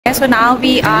So now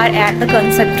we are at the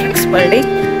Concentrix building.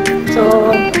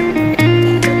 So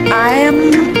I am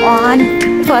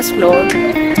on first floor.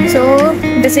 So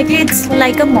basically it's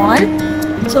like a mall.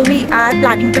 So we are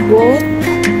planning to go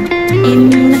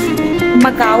in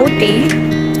Macau Day.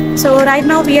 So right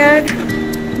now we are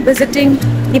visiting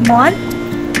the mall.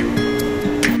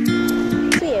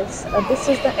 So yes, this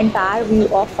is the entire view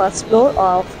of first floor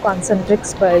of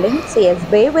Concentrix building. So yes,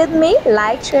 bear with me,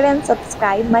 like, share and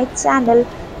subscribe my channel,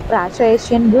 Prasha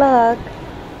Asian Blog.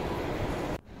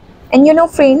 And you know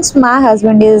friends, my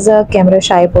husband is a camera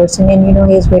shy person and you know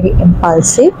he is very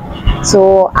impulsive.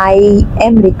 So I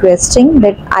am requesting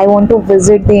that I want to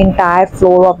visit the entire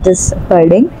floor of this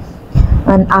building,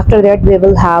 and after that we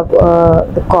will have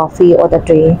the coffee or the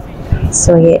tea.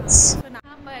 So yes.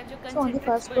 So on the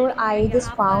first floor, I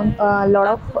just found a lot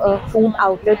of food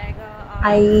outlet.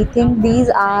 I think these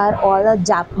are all a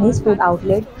Japanese food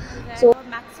outlet. So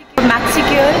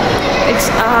Maxicure, it's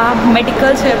a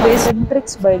medical service.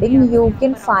 Concentrix building, you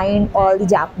can find all the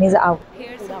Japanese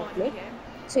food outlet.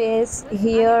 So yes,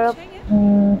 here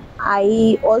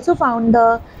I also found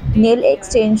the nail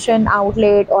extension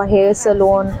outlet or hair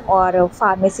salon or a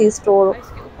pharmacy store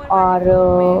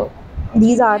or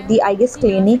these are the I guess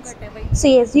clinics. So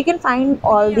yes, you can find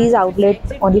all these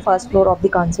outlets on the first floor of the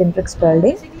Concentrix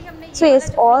building. So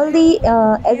yes, all the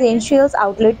essentials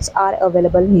outlets are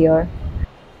available here.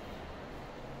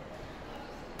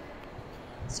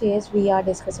 So yes, we are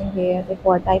discussing here that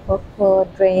what type of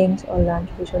drinks or lunch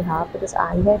we should have because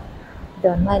I had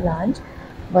done my lunch,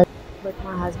 but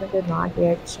my husband did not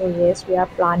yet. So yes, we are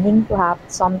planning to have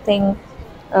something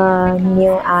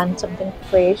new and something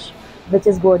fresh, which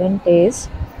is good in taste.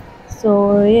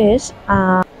 So yes,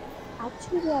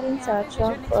 actually we are in search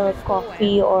of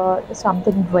coffee or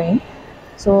something drink.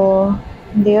 So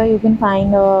there you can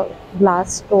find a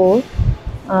glass store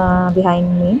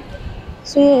behind me.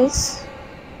 So yes,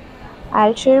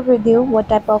 I'll share with you what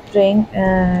type of drink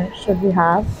should we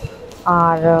have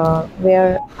or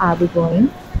where are we going.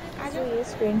 So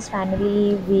yes friends,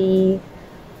 finally we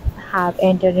have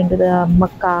entered into the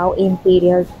Macau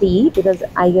Imperial Tea because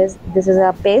I guess this is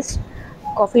a best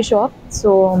coffee shop.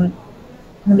 So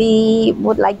we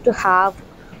would like to have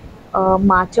a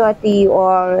matcha tea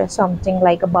or something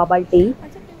like a bubble tea.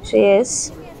 So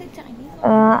yes,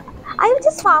 I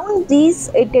just found these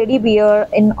teddy bear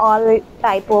in all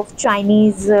type of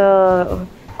Chinese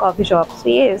coffee shops. So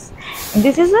yes,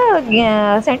 this is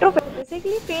a center of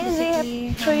basically friends. They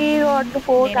have three or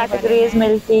four categories: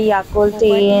 milk tea, Yakult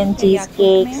tea, and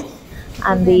cheesecakes,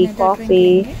 and the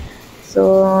coffee.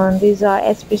 So these are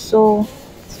espresso.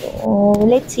 So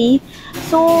let's see.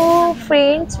 So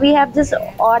friends, we have just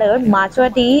ordered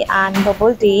matcha tea and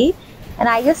bubble tea, and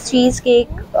I guess cheesecake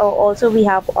also we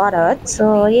have ordered.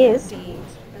 So yes,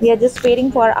 we are just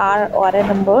waiting for our order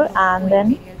number and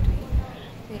then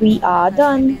we are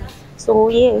done. So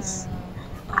yes,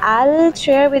 I'll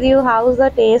share with you how's the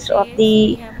taste of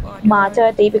the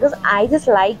matcha tea because I just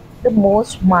like the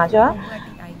most matcha.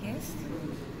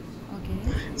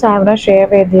 So I'm gonna share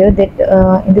with you that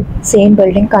in the same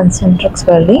building, Concentrix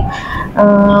building,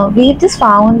 we just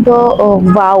found the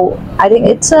wow. I think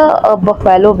it's a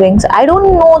buffalo wings. I don't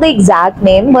know the exact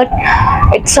name, but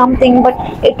it's something. But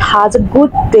it has a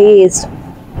good taste.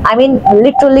 I mean,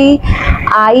 literally,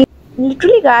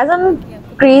 guys, I'm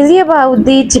crazy about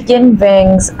the chicken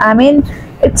wings. I mean,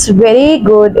 it's very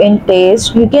good in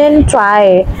taste. You can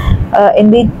try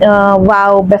in the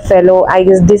Wow Buffalo. I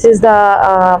guess this is the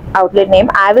outlet name.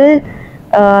 I will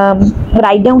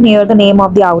write down here the name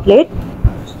of the outlet.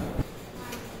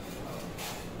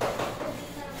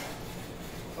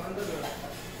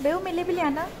 बेव मिले भी लिया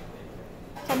ना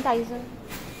sanitiser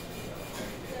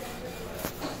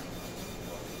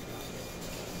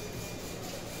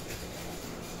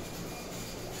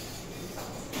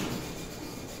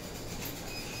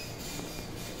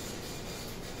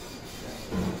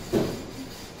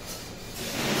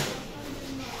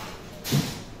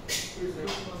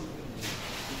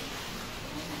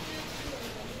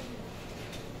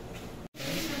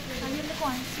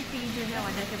कौन C T जो है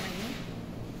order करवाइए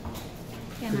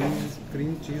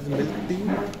cream cheese milk tea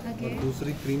और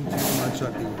दूसरी cream cheese matcha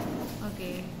tea. Okay,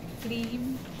 cream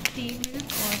tea milk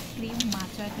और क्रीम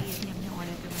माचा टी हमने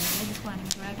ऑर्डर करवाया है जिसको आने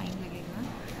में थोड़ा टाइम लगेगा।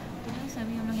 तो बस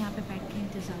अभी हम लोग यहाँ पे बैठ के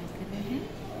इंतज़ार कर रहे हैं।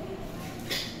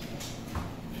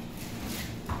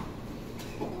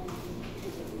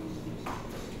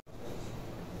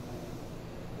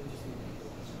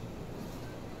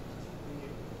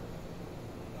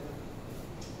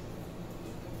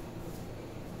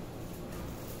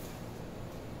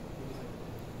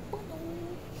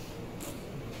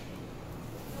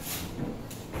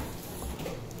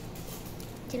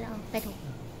 बैठो,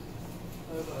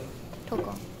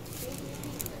 ठोको।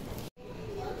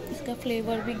 इसका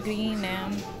फ्लेवर भी ग्रीन है,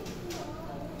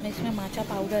 इसमें माचा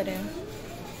पाउडर है,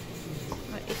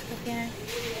 और इसका क्या है,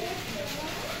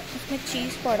 इसमें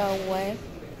चीज़ पड़ा हुआ है,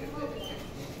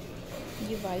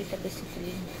 ये वाइट है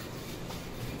basically.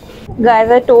 Guys,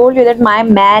 I told you that my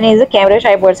man is a camera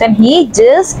shy person. He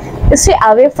just stay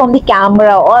away from the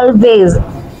camera always,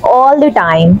 all the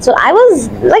time. So I was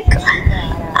like,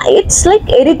 it's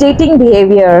like irritating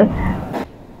behavior.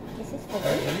 This is for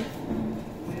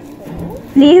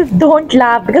Please don't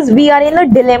laugh because we are in a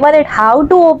dilemma that how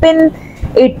to open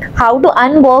it, how to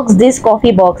unbox this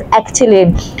coffee box. Actually,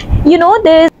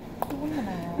 there is,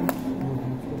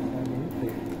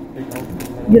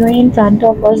 in front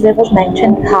of us there was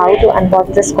mentioned how to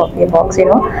unbox this coffee box.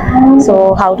 So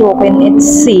how to open its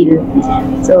seal.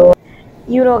 So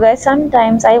guys,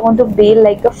 sometimes I want to be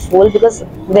like a fool because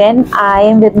when I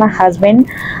am with my husband,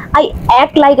 I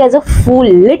act like as a fool,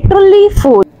 literally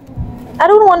fool. I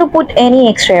don't want to put any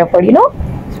extra effort.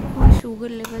 Sugar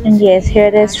And levels yes,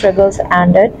 here the struggles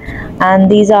ended,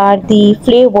 and these are the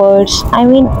flavors. I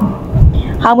mean,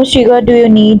 how much sugar do you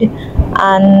need?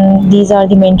 And these are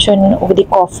the mention of the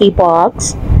coffee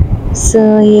box.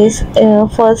 So yes,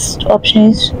 first option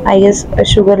is I guess a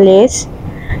sugarless.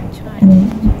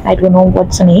 I don't know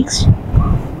what's the next.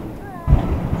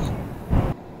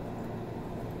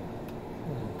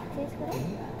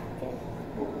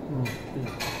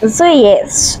 So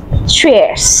yes,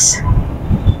 cheers.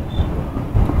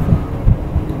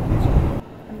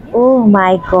 Oh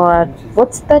my god,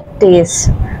 what's the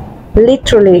taste?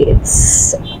 Literally,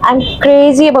 I'm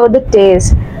crazy about the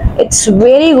taste. It's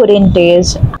very good in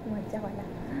taste. मजा वाला।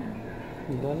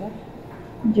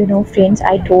 Friends,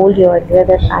 I told you earlier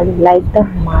that I like the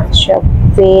matcha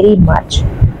very much.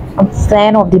 I'm a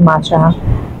fan of the matcha.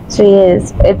 So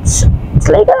yes, it's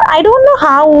like I don't know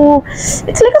how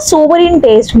it's like a sobering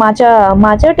taste.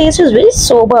 Matcha taste is very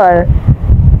sober.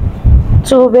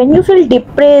 So when you feel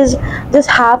depressed, just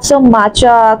have some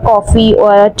matcha coffee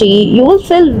or a tea. You will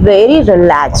feel very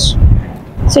relaxed.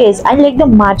 So yes, I like the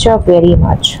matcha very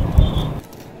much.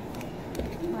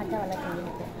 माचा वाला चाहिए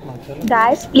मुझे।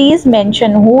 Guys, please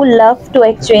mention who love to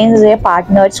exchange their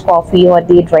partner's coffee or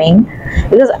the drink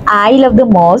because I love the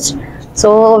most. So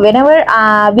whenever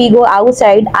we go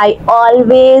outside, I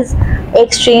always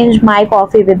exchange my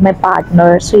coffee with my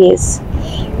partner. So yes,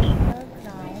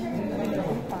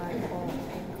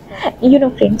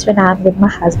 friends, when I'm with my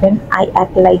husband, I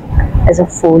act like as a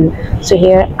fool. So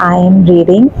here I am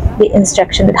reading the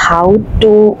instruction that how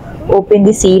to open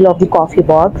the seal of the coffee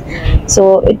box.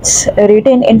 So it's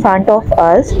written in front of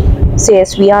us. So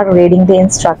yes, we are reading the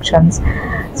instructions.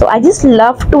 So I just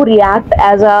love to react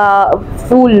as a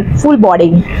full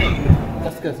body.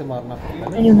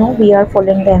 And we are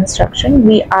following the instruction.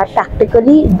 We are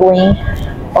tactically doing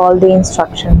all the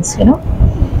instructions.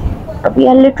 We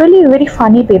are literally very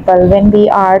funny people when we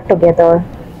are together.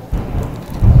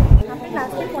 आपने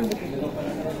plastic कौन देखी?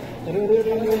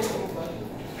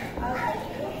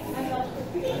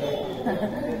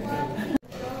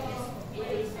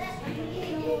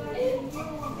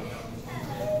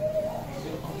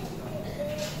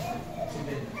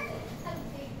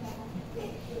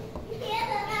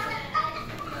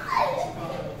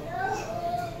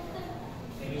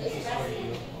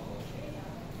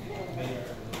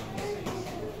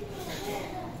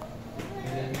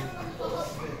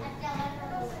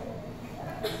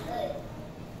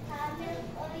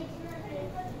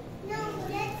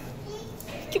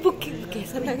 कि वो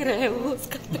कैसा लग रहा है, वो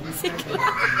उसका पैसे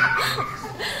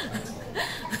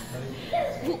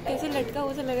वो कैसे लटका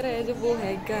हुआ सा लग रहा है, जो वो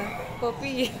है क्या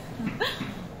कॉपी।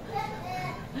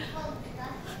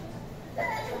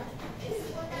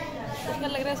 उसका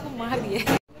लग रहा है उसको मार दिया।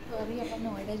 तो अभी अपन ने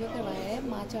ऑर्डर जो करवाया है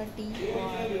माचा टी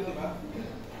और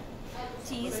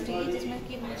चीज़ टी, जिसमें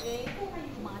कि मुझे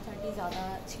माचा टी ज़्यादा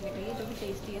अच्छी लग रही है, जो कि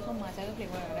टेस्टी है। उसमें माचा का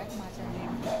फ्लेवर आ रहा है, माचा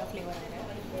ग्रीन का फ्लेवर आ रहा है।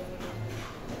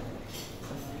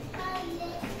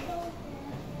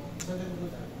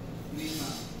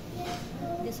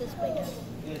 दिस इज बेटर,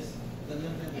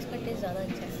 इसका टेस्ट ज़्यादा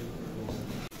अच्छा है।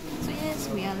 So yes,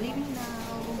 we are living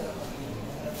now.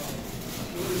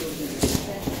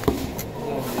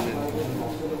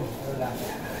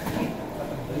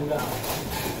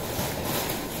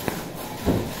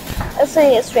 So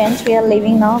yes, friends, we are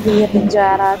leaving now. We have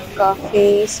enjoyed our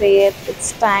coffee. So yeah,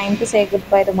 it's time to say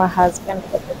goodbye to my husband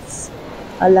because it's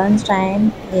a lunch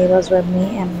time. He was with me,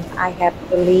 and I have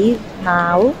to leave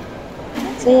now.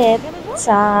 So yeah, it's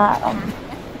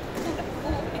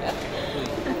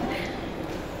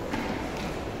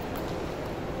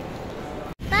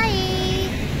bye.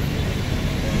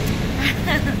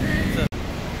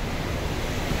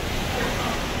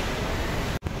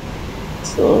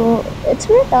 it's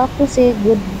very tough to say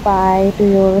goodbye to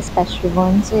your special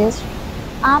ones. Yes,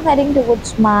 I'm heading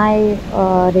towards my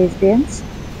residence.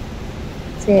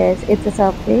 So yes, it's a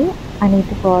subway. I need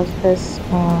to cross this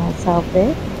subway.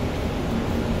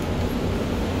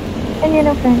 And you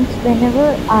know, friends, whenever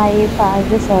I pass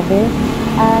the subway,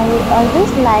 I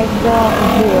always like the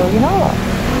view.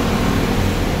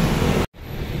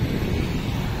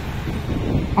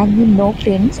 And you know,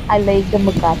 friends, I like the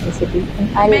Makati city, and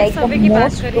I मैं like the Subway की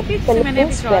बात most कर रही to थी जिसे मैंने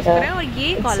अभी Philippines cross weather. करा है, और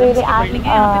ये It's कॉलम्स really की बिल्डिंग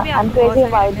है। यहाँ पे भी I'm आपको बहुत crazy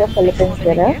सारे about the डिफरेंट देखने को Philippines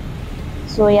weather.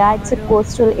 मिलेंगे। So yeah, it's a और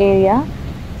coastal area.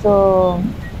 So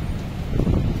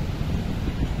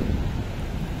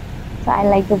so I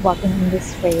like the walking in the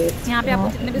streets. यहाँ पे आपको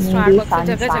जितने भी In स्टार the बक्स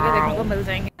जगह जगह देखने को sunshine. मिल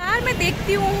जाएंगे। यार मैं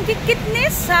देखती हूँ कि कितने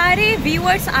सारे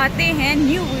व्यूअर्स आते हैं,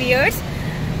 न्यू व्यूअर्स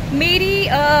मेरी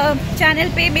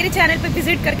मेरे चैनल पे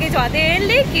विजिट करके जाते हैं,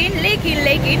 लेकिन लेकिन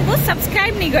लेकिन वो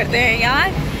सब्सक्राइब नहीं करते हैं।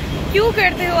 यार क्यों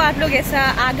करते हो आप लोग ऐसा?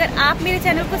 अगर आप मेरे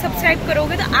चैनल को सब्सक्राइब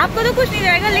करोगे तो आपको तो कुछ नहीं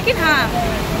जाएगा, लेकिन हाँ,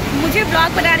 मुझे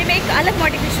ब्लॉग बनाने में एक अलग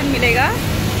मोटिवेशन मिलेगा।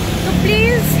 तो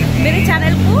प्लीज़ मेरे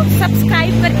चैनल को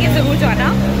सब्सक्राइब करके ज़रूर जाना,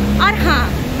 और हाँ,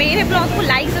 मेरे ब्लॉग को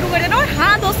लाइक ज़रूर कर देना, और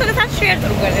हाँ, दोस्तों के साथ शेयर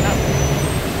ज़रूर कर देना।